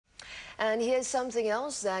And here's something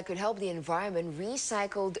else that could help the environment.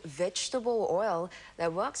 Recycled vegetable oil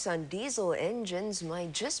that works on diesel engines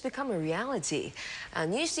might just become a reality. Our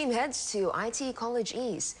news team heads to IT College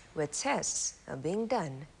East, where tests are being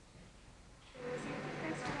done.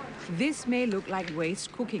 This may look like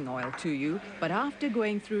waste cooking oil to you, but after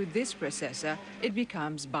going through this processor, it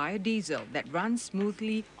becomes biodiesel that runs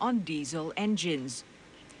smoothly on diesel engines.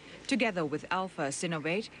 Together with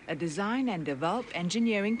Synovate, a design and develop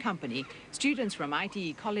engineering company, students from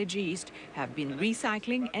IT College East have been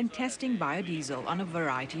recycling and testing biodiesel on a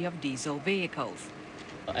variety of diesel vehicles.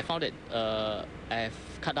 I found that I've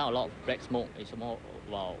cut down a lot of black smoke. It's more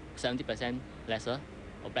about 70% lesser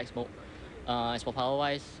of black smoke. As for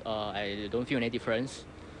power-wise, I don't feel any difference,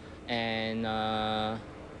 and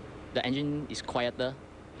the engine is quieter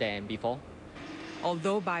than before.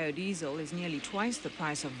 Although biodiesel is nearly twice the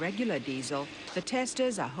price of regular diesel, the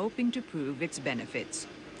testers are hoping to prove its benefits.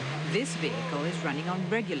 This vehicle is running on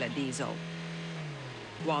regular diesel,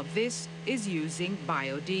 while this is using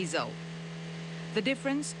biodiesel. The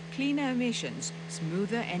difference? Cleaner emissions,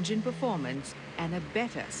 smoother engine performance, and a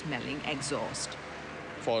better smelling exhaust.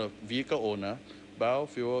 For a vehicle owner,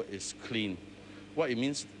 biofuel is clean. What it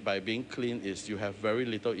means by being clean is you have very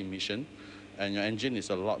little emission and your engine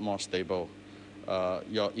is a lot more stable.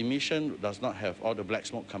 Your emission does not have all the black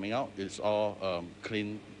smoke coming out. It's all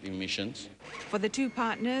clean emissions. For the two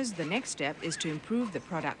partners, the next step is to improve the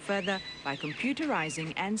product further by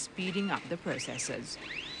computerizing and speeding up the processes.